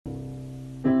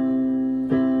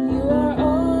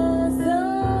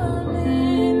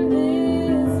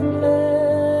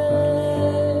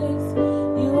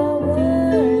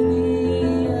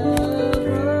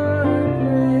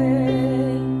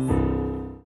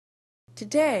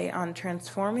Today on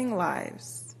Transforming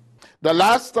Lives. The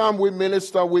last time we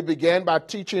ministered, we began by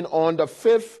teaching on the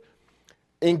fifth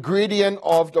ingredient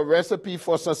of the recipe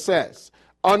for success,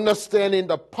 understanding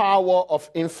the power of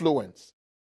influence.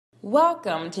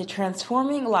 Welcome to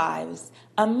Transforming Lives,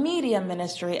 a media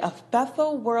ministry of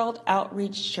Bethel World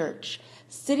Outreach Church,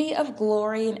 City of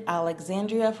Glory in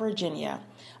Alexandria, Virginia,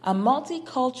 a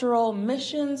multicultural,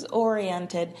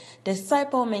 missions-oriented,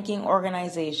 disciple-making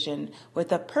organization with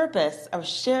the purpose of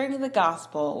sharing the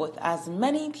gospel with as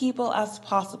many people as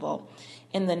possible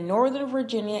in the Northern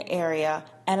Virginia area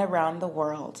and around the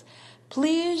world.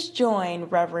 Please join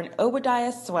Reverend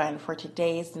Obadiah Swen for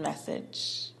today's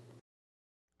message.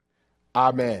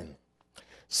 Amen.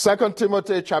 2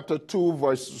 Timothy chapter 2,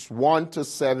 verses 1 to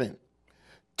 7.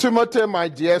 Timothy, my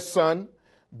dear son,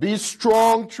 be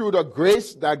strong through the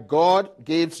grace that God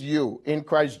gives you in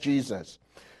Christ Jesus.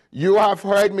 You have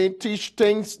heard me teach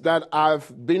things that have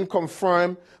been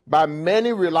confirmed by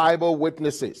many reliable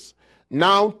witnesses.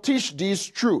 Now teach these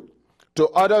truths to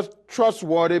other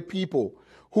trustworthy people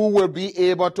who will be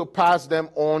able to pass them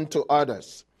on to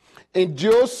others.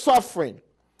 Endure suffering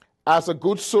as a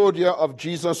good soldier of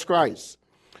Jesus Christ.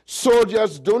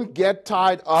 Soldiers don't get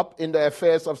tied up in the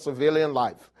affairs of civilian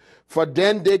life, for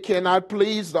then they cannot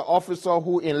please the officer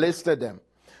who enlisted them.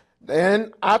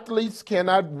 Then athletes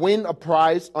cannot win a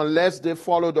prize unless they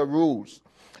follow the rules.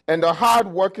 And the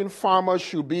hard-working farmer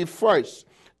should be first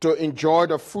to enjoy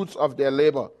the fruits of their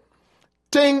labor.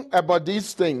 Think about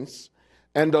these things,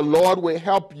 and the Lord will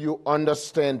help you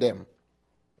understand them.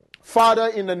 Father,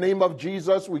 in the name of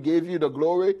Jesus, we give you the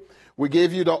glory, we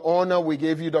give you the honor, we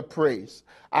give you the praise.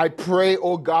 I pray,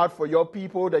 oh God, for your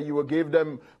people that you will give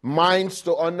them minds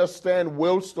to understand,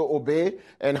 wills to obey,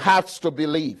 and hearts to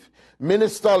believe.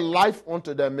 Minister life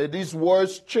unto them. May these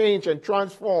words change and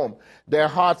transform their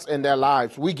hearts and their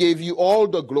lives. We give you all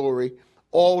the glory,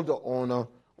 all the honor,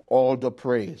 all the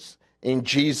praise. In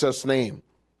Jesus' name.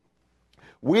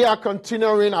 We are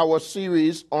continuing our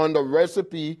series on the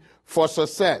recipe for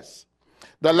success.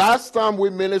 The last time we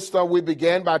ministered, we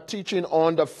began by teaching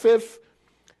on the fifth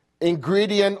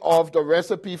ingredient of the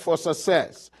recipe for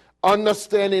success,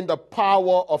 understanding the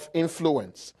power of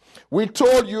influence. We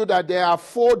told you that there are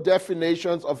four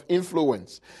definitions of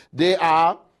influence. They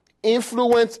are: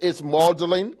 influence is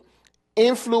modeling,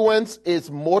 influence is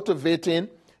motivating,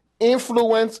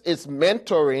 influence is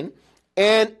mentoring,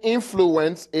 and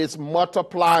influence is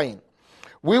multiplying.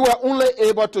 We were only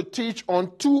able to teach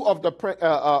on two of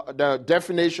the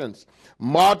definitions,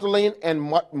 modeling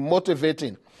and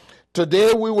motivating.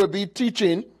 Today we will be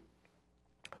teaching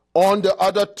on the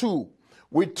other two.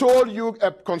 We told you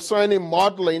concerning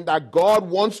modeling that God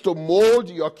wants to mold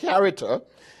your character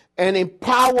and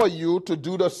empower you to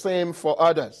do the same for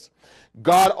others.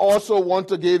 God also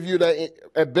wants to give you the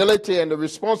ability and the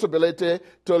responsibility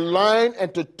to learn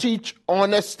and to teach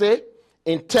honesty,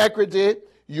 integrity,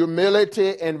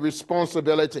 humility, and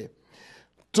responsibility.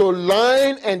 To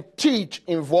learn and teach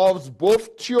involves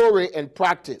both theory and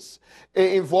practice.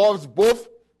 It involves both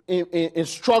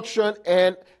instruction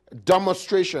and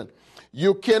demonstration.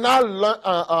 You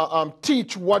cannot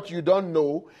teach what you don't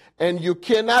know, and you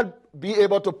cannot be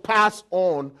able to pass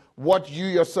on what you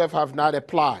yourself have not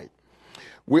applied.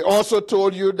 We also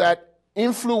told you that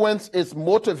influence is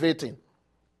motivating.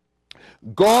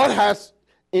 God has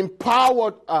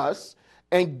empowered us,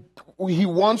 and he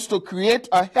wants to create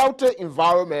a healthy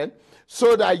environment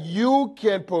so that you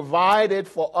can provide it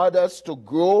for others to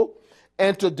grow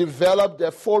and to develop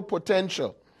their full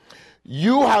potential.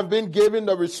 You have been given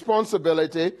the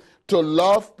responsibility to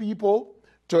love people,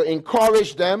 to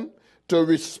encourage them, to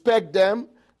respect them,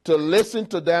 to listen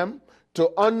to them,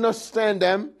 to understand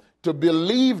them, to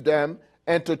believe them,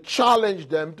 and to challenge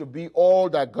them to be all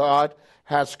that God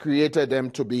has created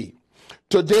them to be.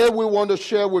 Today we want to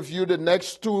share with you the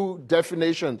next two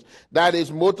definitions. That is,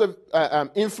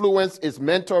 influence is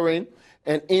mentoring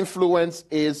and influence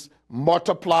is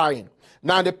multiplying.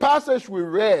 Now, in the passage we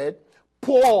read,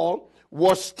 Paul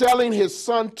was telling his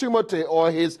son Timothy,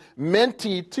 or his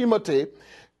mentee Timothy,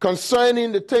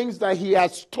 concerning the things that he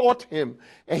has taught him.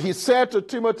 And he said to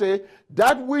Timothy,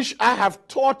 that which I have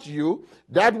taught you,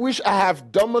 that which I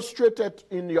have demonstrated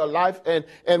in your life and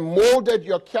molded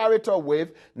your character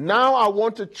with, now I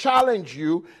want to challenge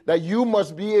you that you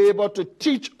must be able to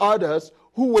teach others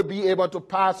who will be able to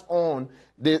pass on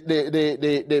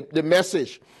the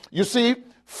message. You see,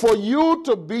 for you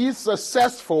to be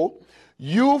successful,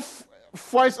 you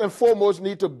first and foremost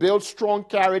need to build strong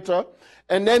character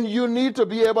And then you need to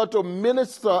be able to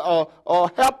minister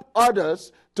or help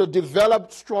others to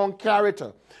develop strong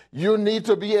character. You need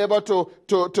to be able to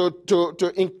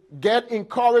get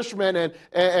encouragement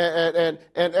and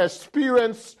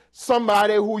experience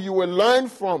somebody who you will learn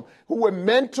from, who will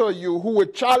mentor you, who will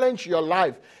challenge your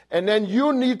life. And then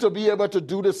you need to be able to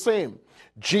do the same.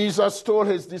 Jesus told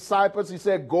his disciples, he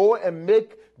said, go and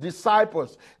make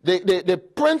disciples. The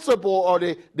principle or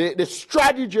the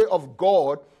strategy of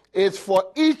God is for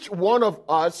each one of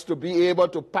us to be able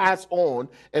to pass on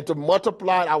and to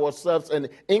multiply ourselves and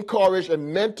encourage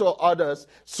and mentor others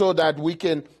so that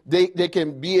they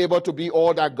can be able to be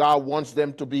all that God wants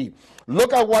them to be.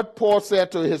 Look at what Paul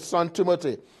said to his son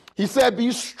Timothy. He said,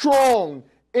 be strong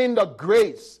in the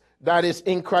grace that is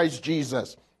in Christ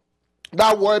Jesus.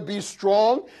 That word be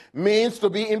strong means to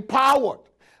be empowered.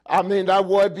 That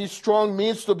word be strong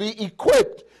means to be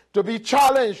equipped, to be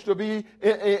challenged, to be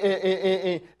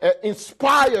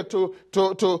inspired, to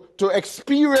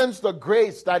experience the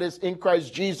grace that is in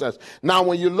Christ Jesus. Now,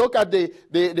 when you look at the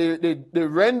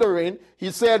rendering,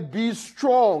 he said, be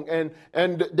strong.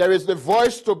 And there is the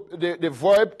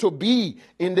verb to be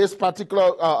in this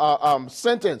particular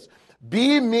sentence.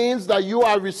 Be means that you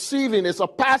are receiving. It's a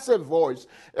passive voice.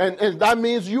 And that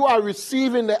means you are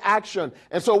receiving the action.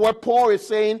 And so what Paul is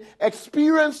saying,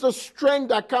 experience the strength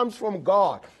that comes from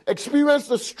God. Experience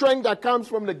the strength that comes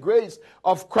from the grace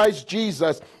of Christ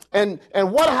Jesus. And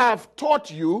what I have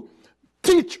taught you,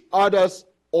 teach others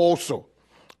also.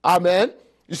 Amen.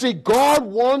 You see, God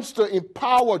wants to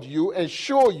empower you and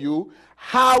show you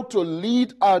how to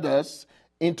lead others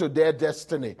into their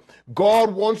destiny.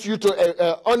 God wants you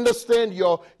to understand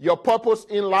your purpose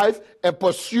in life and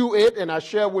pursue it. And I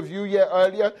shared with you here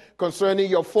earlier concerning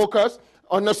your focus,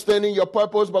 understanding your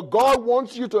purpose. But God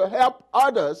wants you to help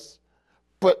others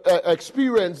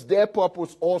experience their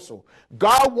purpose also.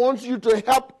 God wants you to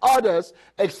help others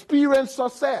experience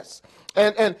success.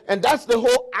 And that's the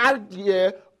whole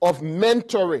idea of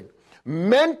mentoring.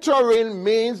 Mentoring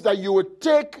means that you would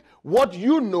take what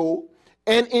you know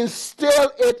and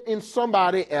instill it in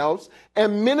somebody else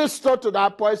and minister to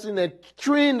that person and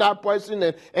train that person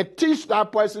and teach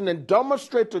that person and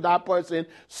demonstrate to that person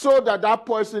so that that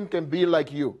person can be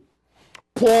like you.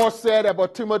 Paul said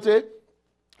about Timothy,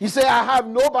 he said, I have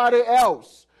nobody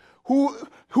else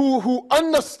who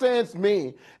understands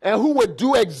me and who would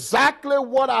do exactly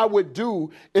what I would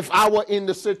do if I were in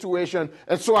the situation.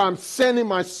 And so I'm sending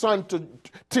my son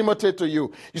Timothy to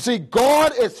you. You see,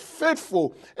 God is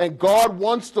faithful and God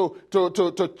wants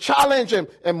to challenge him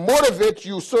and motivate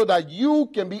you so that you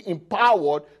can be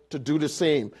empowered to do the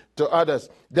same to others.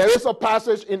 There is a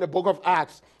passage in the book of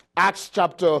Acts, Acts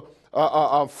chapter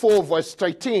 4, verse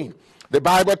 13. The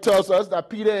Bible tells us that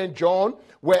Peter and John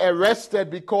were arrested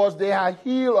because they had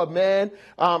healed a man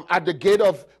at the gate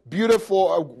of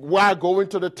Beautiful while going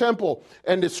to the temple.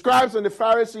 And the scribes and the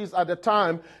Pharisees at the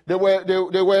time, they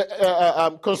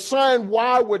were concerned,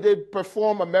 why would they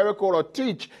perform a miracle or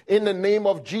teach in the name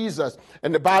of Jesus?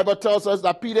 And the Bible tells us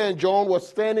that Peter and John were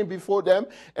standing before them,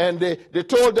 and they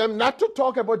told them not to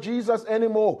talk about Jesus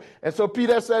anymore. And so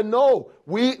Peter said, no,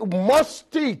 we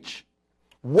must teach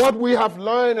what we have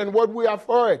learned and what we have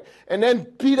heard. And then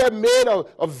Peter made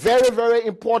a very, very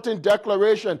important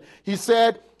declaration. He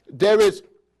said, there is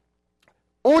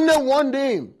only one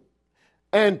name.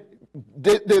 And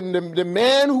the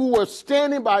man who was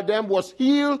standing by them was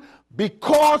healed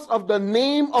because of the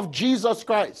name of Jesus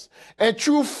Christ and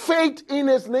through faith in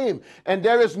his name. And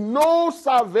there is no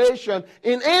salvation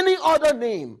in any other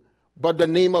name but the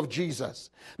name of Jesus.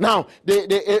 Now,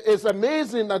 it's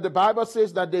amazing that the Bible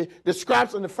says that the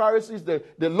scribes and the Pharisees, they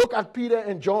look at Peter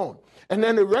and John, and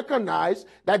then they recognize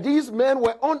that these men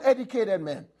were uneducated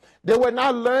men. They were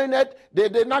not learned. They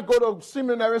did not go to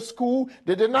seminary school.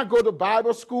 They did not go to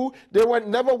Bible school. They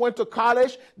never went to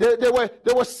college. They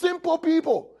were simple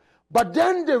people. But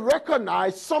then they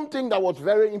recognized something that was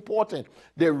very important.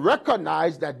 They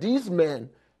recognized that these men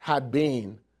had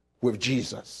been with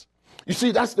Jesus. You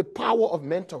see, that's the power of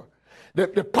mentor.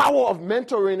 The power of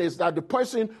mentoring is that the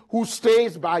person who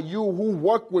stays by you, who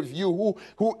work with you,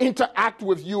 who interact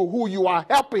with you, who you are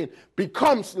helping,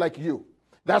 becomes like you.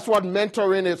 That's what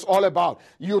mentoring is all about.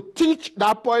 You teach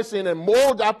that person and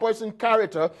mold that person's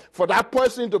character for that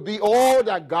person to be all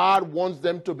that God wants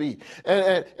them to be.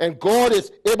 And God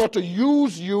is able to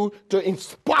use you to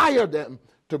inspire them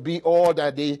to be all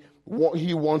that He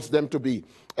wants them to be.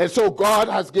 And so God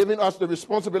has given us the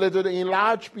responsibility to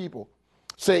enlarge people.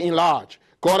 Say enlarge.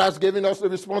 God has given us the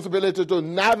responsibility to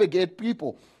navigate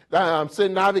people. say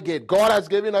navigate. God has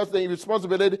given us the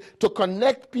responsibility to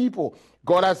connect people.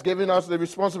 God has given us the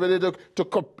responsibility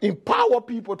to empower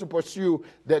people to pursue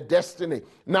their destiny.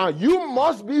 Now, you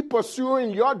must be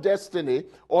pursuing your destiny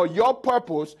or your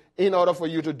purpose in order for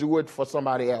you to do it for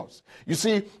somebody else. You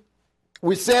see,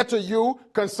 we said to you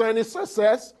concerning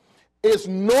success is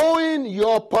knowing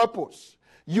your purpose.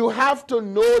 You have to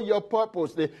know your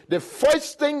purpose. The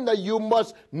first thing that you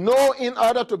must know in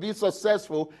order to be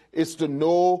successful is to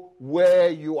know where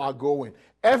you are going.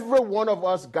 Every one of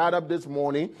us got up this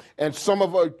morning, and some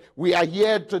of us, we are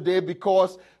here today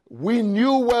because we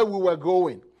knew where we were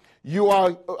going. You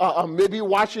are maybe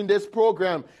watching this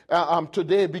program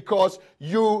today because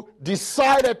you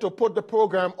decided to put the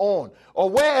program on. Or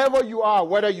wherever you are,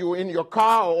 whether you're in your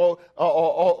car or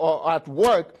at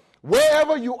work,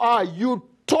 wherever you are, you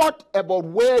thought about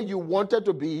where you wanted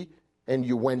to be and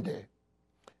you went there.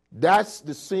 That's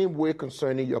the same way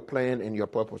concerning your plan and your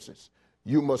purposes.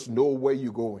 You must know where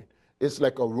you're going. It's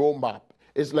like a roadmap.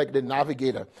 It's like the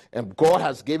navigator. And God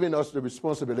has given us the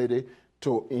responsibility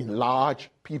to enlarge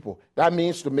people. That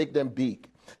means to make them big,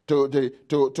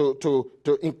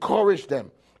 to encourage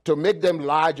them, to make them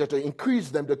larger, to increase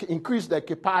them, to increase their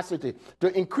capacity,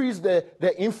 to increase their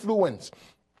influence.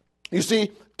 You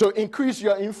see, to increase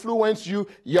your influence,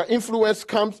 your influence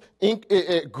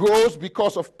grows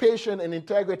because of patience and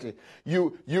integrity.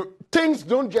 Things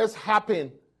don't just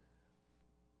happen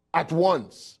at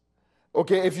once.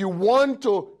 Okay, if you want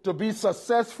to be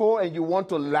successful and you want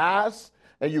to last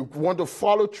and you want to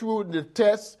follow through the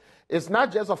test, it's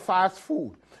not just a fast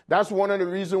food. That's one of the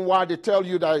reasons why they tell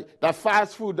you that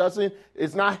fast food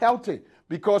is not healthy,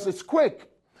 because it's quick.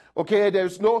 Okay,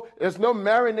 there's no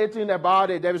marinating about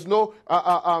it. There's no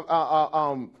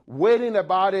waiting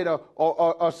about it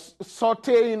or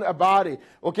sauteing about it.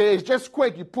 Okay, it's just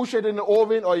quick. You push it in the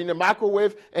oven or in the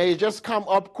microwave and it just come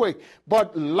up quick.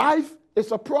 But life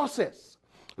is a process.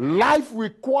 Life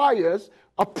requires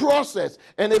a process.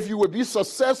 And if you will be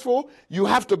successful, you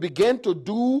have to begin to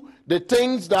do the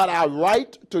things that are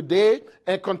right today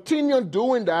and continue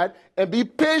doing that and be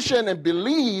patient and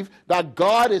believe that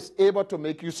God is able to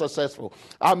make you successful.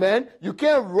 Amen. You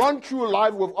can't run through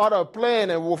life without a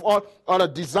plan and without a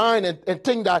design and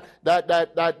think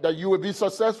that you will be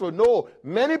successful. No,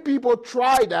 many people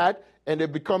try that and they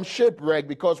become shipwrecked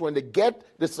because when they get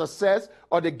the success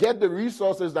or they get the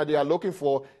resources that they are looking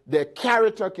for, their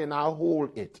character cannot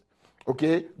hold it.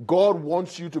 Okay? God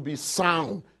wants you to be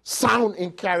sound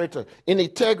in character, in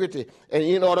integrity, and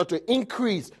in order to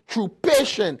increase through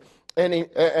patience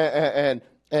and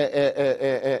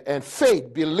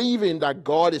faith, believing that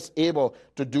God is able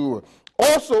to do it.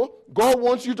 Also, God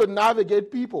wants you to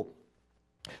navigate people.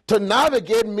 To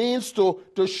navigate means to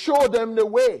show them the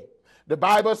way. The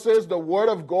Bible says the word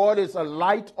of God is a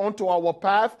light unto our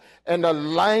path and a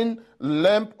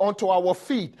lamp unto our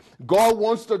feet. God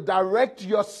wants to direct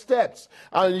your steps.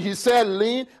 And he said,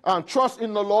 trust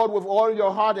in the Lord with all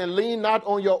your heart and lean not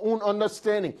on your own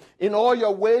understanding. In all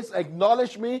your ways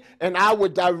acknowledge me and I will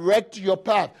direct your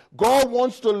path. God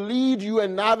wants to lead you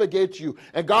and navigate you.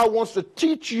 And God wants to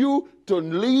teach you to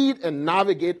lead and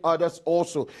navigate others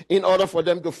also in order for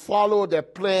them to follow their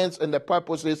plans and their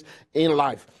purposes in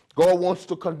life. God wants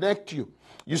to connect you.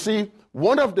 You see,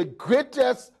 one of the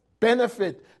greatest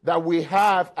benefits that we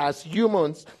have as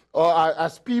humans or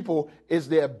as people is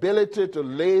the ability to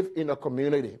live in a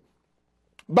community.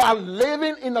 By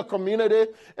living in a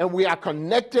community and we are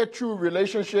connected through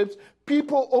relationships,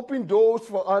 people open doors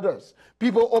for others.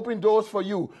 People open doors for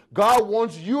you. God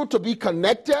wants you to be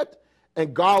connected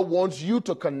and God wants you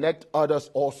to connect others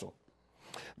also.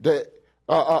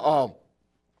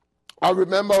 I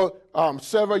remember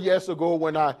several years ago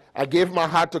when I gave my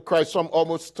heart to Christ,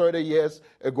 almost 30 years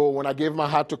ago when I gave my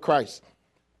heart to Christ.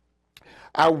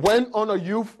 I went on a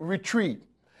youth retreat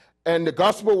and the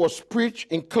gospel was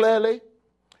preached in clearly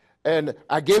and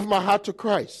I gave my heart to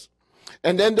Christ.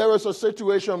 And then there was a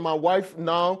situation, my wife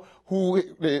now, my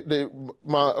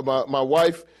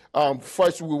wife,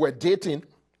 first we were dating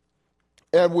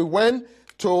and we went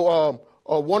to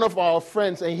one of our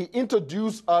friends, and he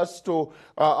introduced us to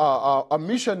a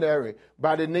missionary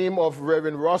by the name of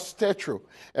Reverend Ross Tetro.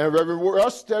 And Reverend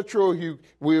Ross Tetro,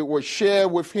 we would share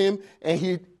with him, and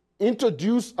he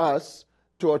introduced us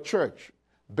to a church,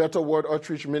 Better World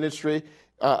Outreach Ministry.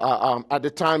 At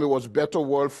the time, it was Better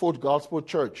World Fourth Gospel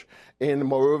Church in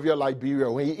Monrovia, Liberia.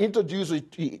 When he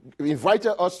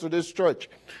invited us to this church,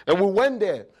 and we went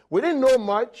there. We didn't know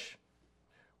much.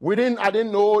 I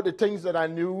didn't know the things that I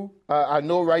knew. I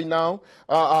know right now.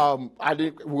 I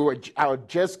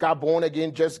just got born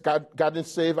again, just gotten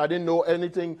saved. I didn't know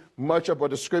anything much about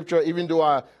the scripture, even though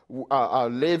I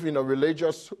live in a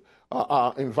religious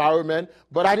environment.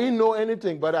 But I didn't know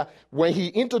anything. But when he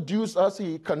introduced us,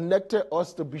 he connected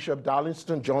us to Bishop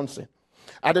Darlington Johnson.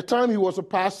 At the time, he was a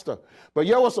pastor. But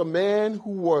here was a man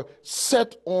who was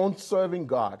set on serving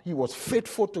God. He was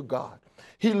faithful to God.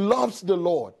 He loves the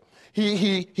Lord.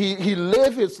 He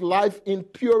lived his life in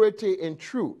purity and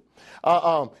truth.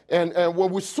 And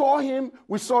when we saw him,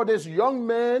 we saw this young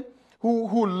man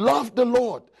who loved the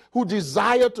Lord, who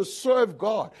desired to serve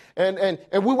God. And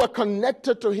we were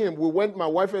connected to him. My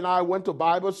wife and I went to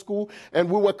Bible school, and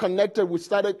we were connected. We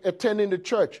started attending the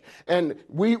church. And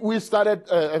we started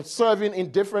serving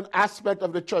in different aspects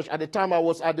of the church. At the time, I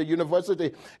was at the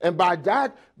university. And by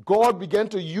that, God began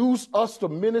to use us to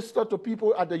minister to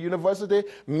people at the university.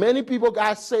 Many people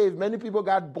got saved. Many people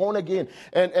got born again.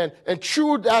 And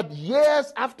through that,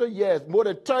 years after years, more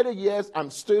than 30 years,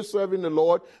 I'm still serving the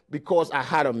Lord because I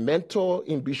had a mentor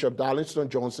in Bishop Darlington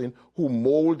Johnson who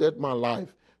molded my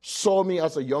life, saw me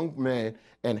as a young man,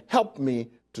 and helped me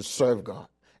to serve God.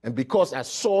 And because I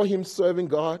saw him serving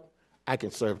God, I can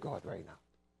serve God right now.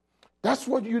 That's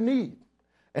what you need.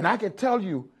 And I can tell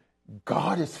you,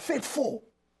 God is faithful.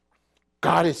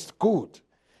 God is good.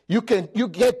 You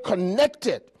get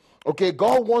connected. Okay,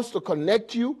 God wants to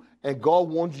connect you, and God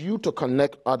wants you to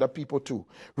connect other people too.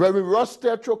 Reverend Ross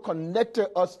Tetro connected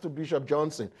us to Bishop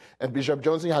Johnson, and Bishop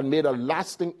Johnson had made a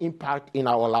lasting impact in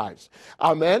our lives.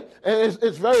 Amen. And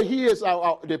he is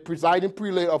the presiding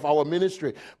prelate of our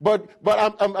ministry. But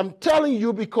I'm telling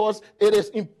you because it is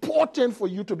important for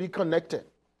you to be connected.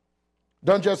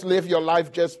 Don't just live your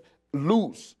life just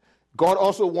loose. God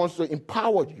also wants to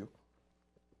empower you.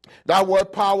 That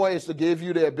word power is to give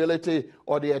you the ability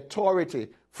or the authority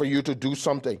for you to do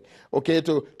something, okay,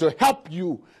 to help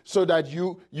you so that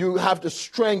you have the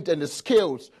strength and the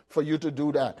skills for you to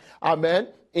do that. Amen.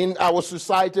 In our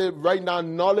society right now,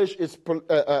 knowledge is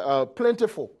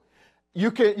plentiful.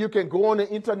 You can go on the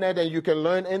internet and you can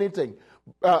learn anything,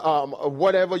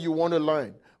 whatever you want to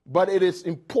learn. But it is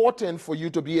important for you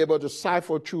to be able to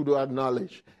cipher through that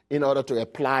knowledge in order to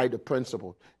apply the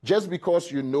principle. Just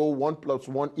because you know 1 +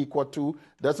 1 = 2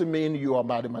 doesn't mean you are a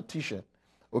mathematician.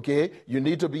 Okay? You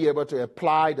need to be able to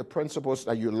apply the principles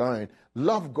that you learn.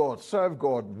 Love God, serve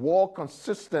God, walk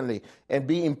consistently, and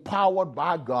be empowered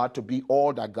by God to be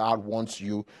all that God wants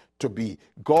you to be.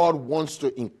 God wants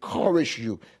to encourage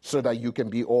you so that you can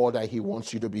be all that he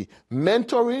wants you to be.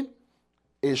 Mentoring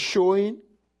is showing.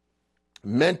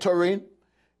 Mentoring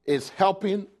is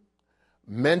helping.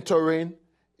 Mentoring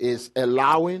is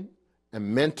allowing.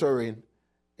 And mentoring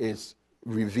is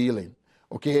revealing.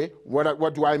 Okay?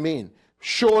 What do I mean?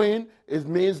 Showing, it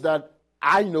means that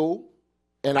I know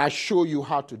and I show you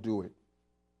how to do it.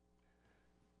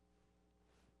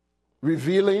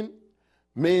 Revealing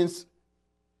means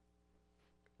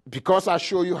because I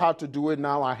show you how to do it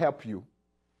now, I help you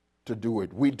to do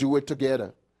it. We do it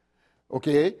together.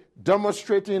 Okay?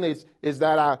 Demonstrating is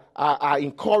that I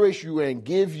encourage you and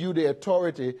give you the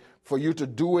authority for you to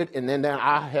do it, and then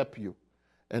I help you.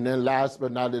 And then last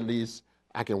but not the least,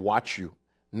 I can watch you.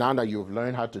 Now that you've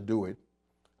learned how to do it,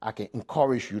 I can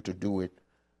encourage you to do it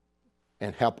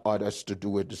and help others to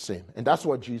do it the same. And that's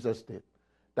what Jesus did.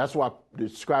 That's why the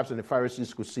scribes and the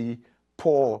Pharisees could see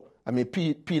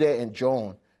Peter and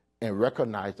John and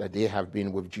recognize that they have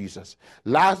been with Jesus.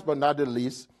 Last but not the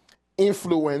least,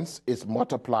 influence is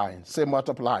multiplying. Say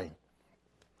multiplying.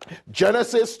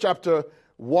 Genesis chapter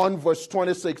 1 verse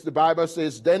 26, the Bible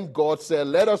says, "Then God said,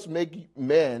 let us make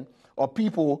men or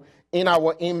people in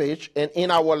our image and in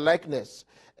our likeness,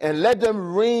 and let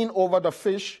them reign over the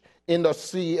fish in the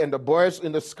sea and the birds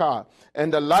in the sky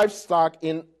and the livestock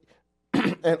and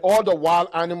all the wild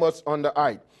animals on the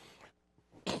earth.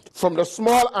 From the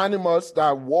small animals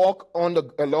that walk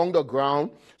along the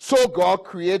ground, so God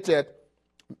created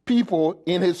people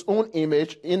in his own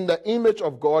image. In the image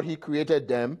of God, he created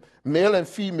them. Male and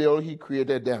female, he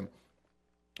created them.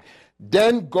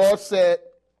 Then God said,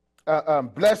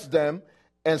 blessed them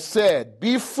and said,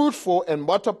 be fruitful and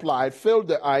multiply, fill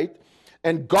the earth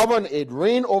and govern it,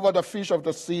 reign over the fish of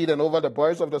the sea and over the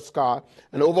birds of the sky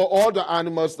and over all the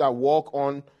animals that walk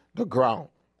on the ground."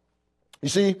 You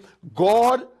see,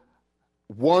 God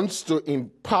wants to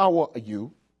empower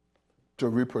you to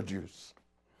reproduce.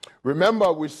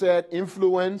 Remember, we said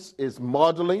influence is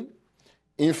modeling,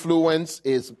 influence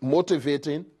is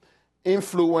motivating,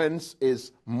 influence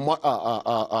is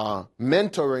mentoring,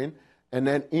 and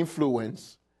then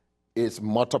influence is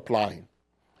multiplying.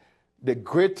 the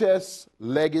greatest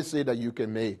legacy that you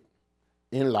can make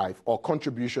in life or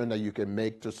contribution that you can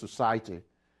make to society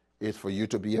is for you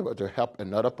to be able to help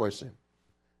another person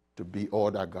to be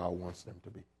all that God wants them to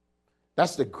be.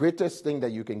 That's the greatest thing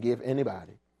that you can give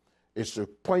anybody, is to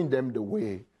point them the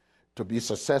way to be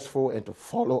successful and to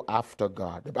follow after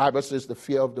God. The Bible says the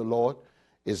fear of the Lord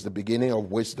is the beginning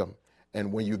of wisdom.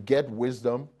 And when you get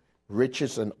wisdom,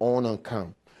 riches and honor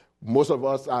come. Most of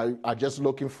us are just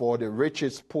looking for the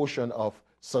richest portion of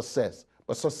success.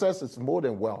 But success is more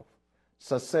than wealth.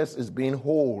 Success is being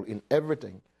whole in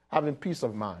everything, having peace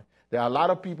of mind. There are a lot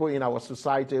of people in our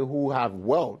society who have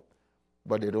wealth,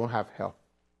 but they don't have health.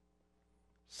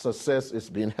 Success is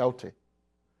being healthy.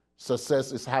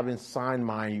 Success is having sound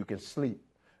mind. You can sleep.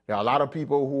 There are a lot of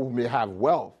people who may have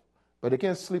wealth, but they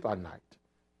can't sleep at night.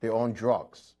 They're on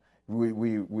drugs. We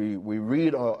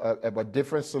read about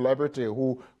different celebrities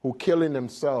who killing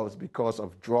themselves because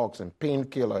of drugs and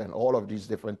painkiller and all of these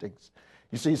different things.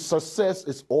 You see, success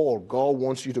is all. God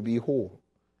wants you to be whole.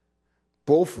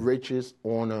 Both riches,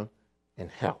 honor, and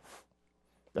health.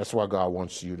 That's what God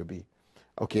wants you to be.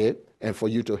 Okay? And for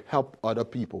you to help other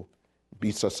people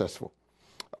be successful.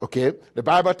 Okay? The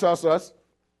Bible tells us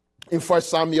in 1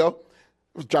 Samuel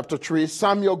chapter 3,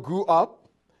 Samuel grew up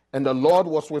and the Lord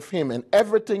was with him, and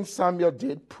everything Samuel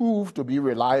did proved to be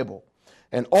reliable.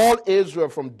 And all Israel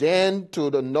from Dan to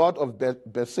the north of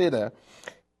Bethsaida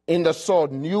in the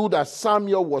south knew that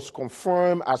Samuel was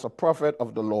confirmed as a prophet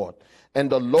of the Lord. And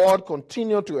the Lord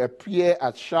continued to appear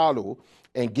at Shiloh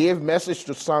and gave message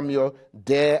to Samuel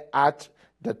there at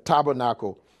the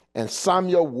tabernacle. And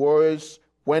Samuel's words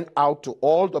went out to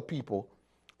all the people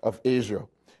of Israel.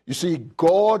 You see,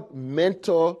 God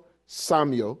mentored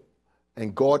Samuel,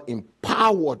 and God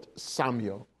empowered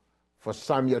Samuel for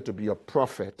Samuel to be a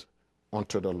prophet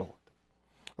unto the Lord.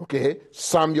 Okay?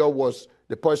 Samuel was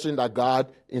the person that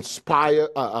God inspired,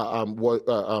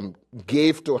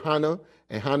 gave to Hannah,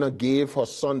 and Hannah gave her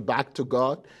son back to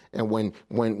God. And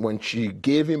when she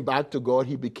gave him back to God,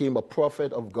 he became a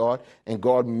prophet of God, and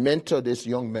God mentored this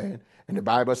young man. And the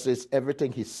Bible says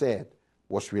everything he said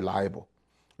was reliable.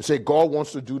 You say God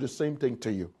wants to do the same thing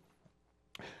to you.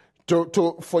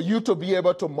 For you to be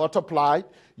able to multiply,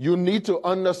 you need to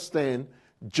understand,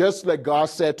 just like God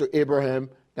said to Abraham,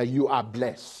 that you are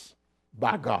blessed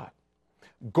by God.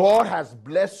 God has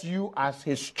blessed you as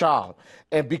his child.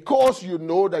 And because you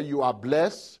know that you are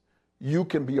blessed, you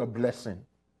can be a blessing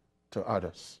to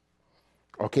others.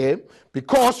 Okay?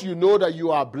 Because you know that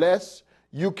you are blessed,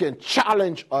 you can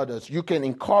challenge others. You can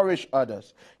encourage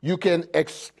others. You can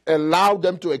allow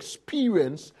them to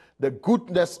experience the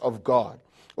goodness of God.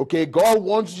 Okay, God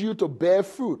wants you to bear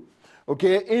fruit.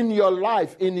 Okay, in your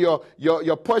life, in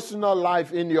your personal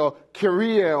life, in your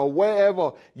career or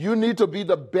wherever, you need to be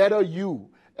the better you.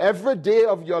 Every day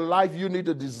of your life, you need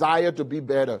to desire to be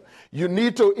better. You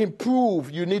need to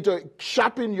improve. You need to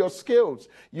sharpen your skills.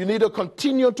 You need to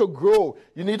continue to grow.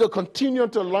 You need to continue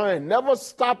to learn. Never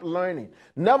stop learning.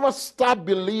 Never stop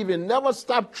believing. Never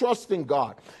stop trusting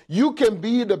God. You can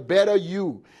be the better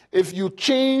you. If you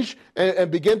change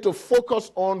and begin to focus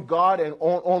on God and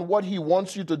on what he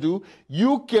wants you to do,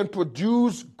 you can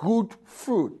produce good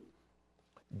fruit.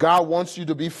 God wants you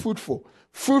to be fruitful.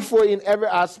 Fruitful in every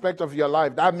aspect of your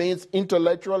life. That means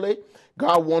intellectually,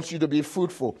 God wants you to be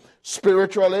fruitful.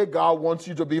 Spiritually, God wants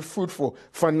you to be fruitful.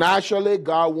 Financially,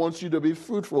 God wants you to be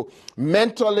fruitful.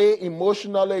 Mentally,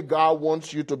 emotionally, God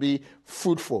wants you to be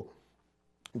fruitful.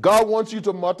 God wants you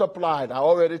to multiply. I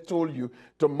already told you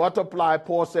to multiply.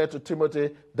 Paul said to Timothy,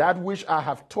 that which I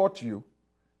have taught you,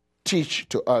 teach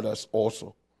to others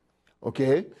also.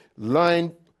 Okay?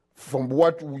 Learn from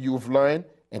what you've learned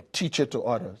and teach it to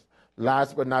others.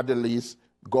 Last but not the least,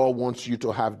 God wants you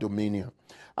to have dominion.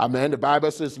 Amen. The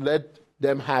Bible says, let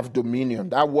them have dominion.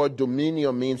 That word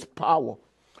dominion means power,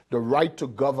 the right to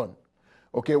govern.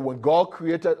 Okay, when God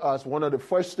created us, one of the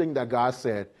first things that God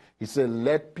said, he said,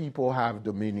 let people have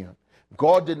dominion.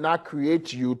 God did not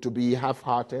create you to be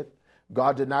half-hearted.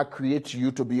 God did not create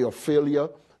you to be a failure.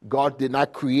 God did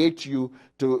not create you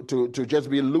to just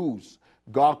be loose.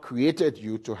 God created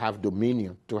you to have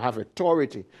dominion, to have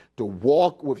authority, to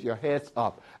walk with your heads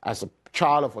up as a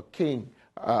child of a king,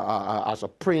 as a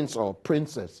prince or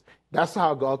princess. That's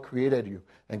how God created you.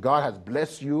 And God has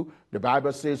blessed you, the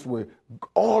Bible says, with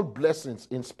all blessings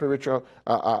in spiritual,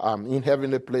 in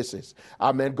heavenly places.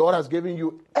 Amen. God has given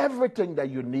you everything that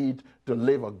you need to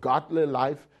live a godly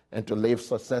life and to live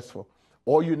successful.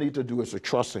 All you need to do is to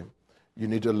trust him. You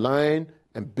need to learn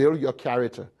and build your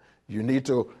character. You need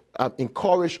to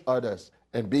encourage others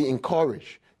and be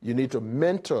encouraged. You need to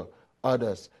mentor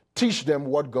others. Teach them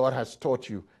what God has taught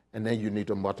you, and then you need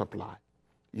to multiply.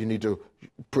 You need to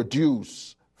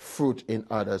produce fruit in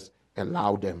others,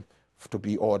 allow them to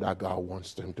be all that God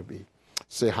wants them to be.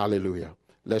 Say hallelujah.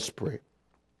 Let's pray.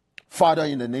 Father,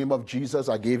 in the name of Jesus,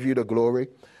 I give you the glory.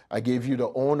 I give you the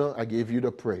honor. I give you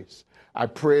the praise. I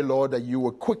pray, Lord, that you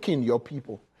will quicken your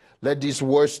people. Let these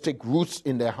words take roots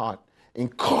in their heart.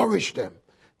 Encourage them.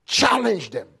 Challenge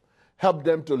them. Help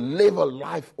them to live a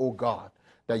life, oh God,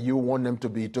 that you want them to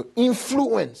be, to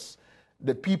influence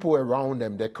the people around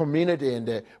them, their community and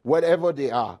their whatever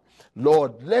they are.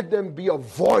 Lord, let them be a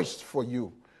voice for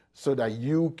you so that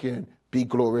you can be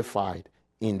glorified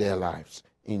in their lives.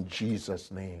 In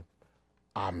Jesus' name,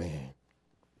 amen.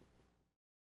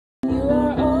 You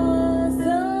are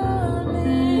awesome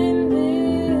in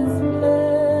this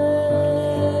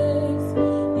place.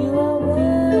 You are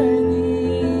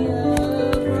worthy of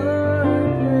our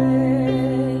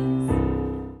praise.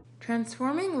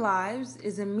 Transforming Lives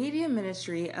is a media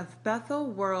ministry of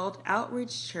Bethel World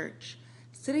Outreach Church,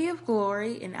 City of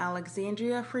Glory in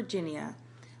Alexandria, Virginia,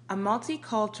 a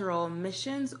multicultural,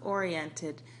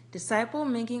 missions-oriented,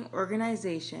 disciple-making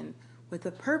organization with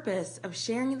the purpose of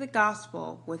sharing the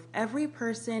gospel with every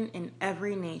person in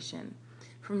every nation,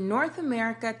 from North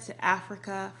America to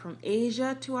Africa, from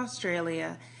Asia to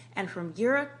Australia, and from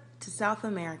Europe to South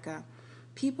America.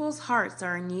 People's hearts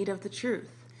are in need of the truth.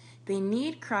 They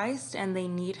need Christ and they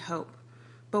need hope.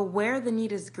 But where the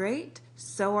need is great,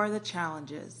 so are the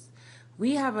challenges.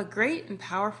 We have a great and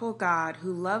powerful God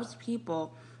who loves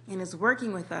people and is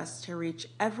working with us to reach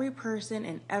every person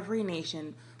in every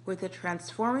nation with the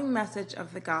transforming message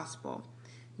of the gospel.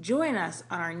 Join us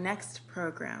on our next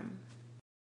program.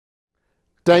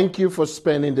 Thank you for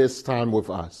spending this time with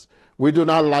us. We do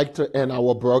not like to end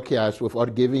our broadcast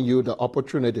without giving you the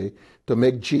opportunity to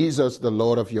make Jesus the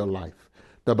Lord of your life.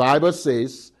 The Bible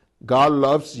says God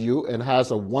loves you and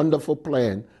has a wonderful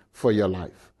plan for your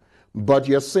life. But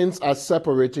your sins are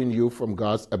separating you from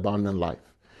God's abundant life.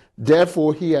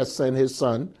 Therefore, he has sent his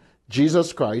Son,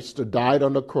 Jesus Christ, to die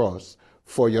on the cross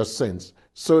for your sins,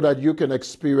 so that you can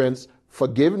experience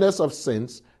forgiveness of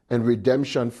sins and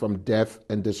redemption from death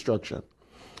and destruction.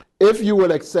 If you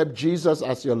will accept Jesus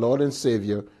as your Lord and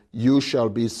Savior, you shall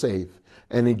be saved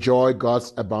and enjoy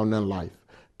God's abundant life.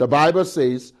 The Bible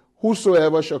says,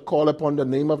 whosoever shall call upon the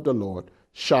name of the Lord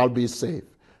shall be saved.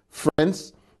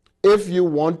 Friends, if you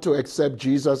want to accept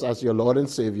Jesus as your Lord and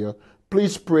Savior,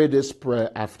 please pray this prayer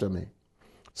after me.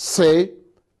 Say,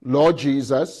 Lord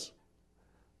Jesus,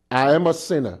 I am a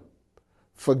sinner.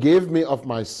 Forgive me of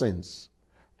my sins.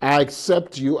 I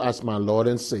accept you as my Lord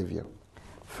and Savior.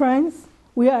 Friends,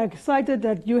 we are excited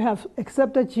that you have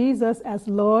accepted Jesus as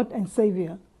Lord and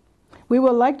Savior. We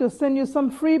would like to send you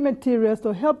some free materials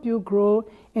to help you grow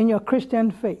in your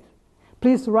Christian faith.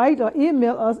 Please write or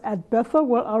email us at Bethel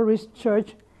World Outreach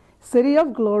Church, City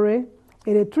of Glory,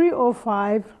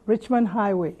 8305 Richmond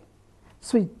Highway,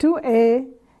 Suite 2A,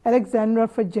 Alexandria,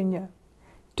 Virginia,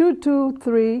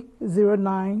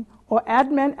 22309, or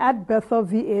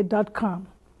admin@bethelva.com.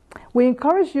 We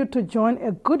encourage you to join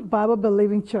a good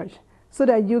Bible-believing church so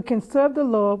that you can serve the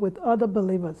Lord with other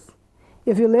believers.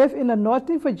 If you live in the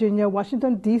Northern Virginia,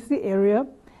 Washington, D.C. area,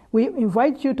 we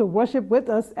invite you to worship with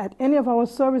us at any of our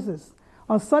services.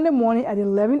 On Sunday morning at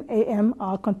 11 a.m.,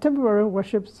 our contemporary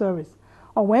worship service.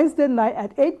 On Wednesday night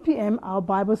at 8 p.m., our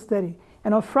Bible study.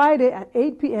 And on Friday at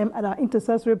 8 p.m. at our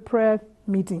intercessory prayer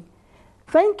meeting.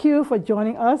 Thank you for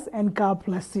joining us, and God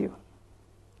bless you.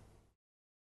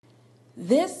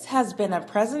 This has been a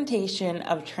presentation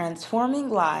of Transforming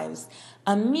Lives,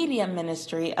 a media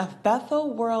ministry of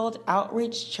Bethel World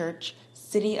Outreach Church,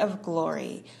 City of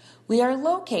Glory. We are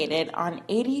located on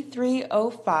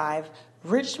 8305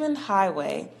 Richmond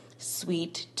Highway,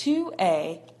 Suite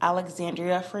 2A,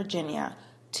 Alexandria, Virginia,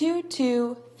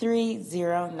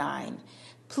 22309.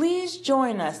 Please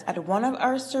join us at one of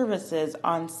our services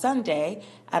on Sunday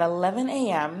at 11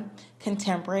 a.m.,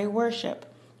 Contemporary Worship,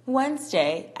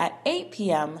 Wednesday at 8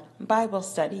 p.m., Bible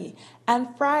Study, and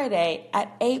Friday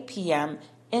at 8 p.m.,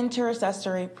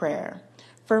 Intercessory Prayer.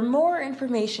 For more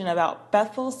information about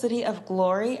Bethel City of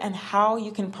Glory and how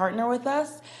you can partner with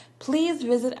us, please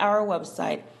visit our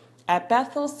website at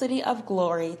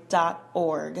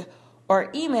bethelcityofglory.org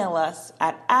or email us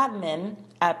at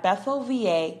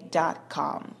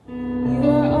admin@bethelva.com.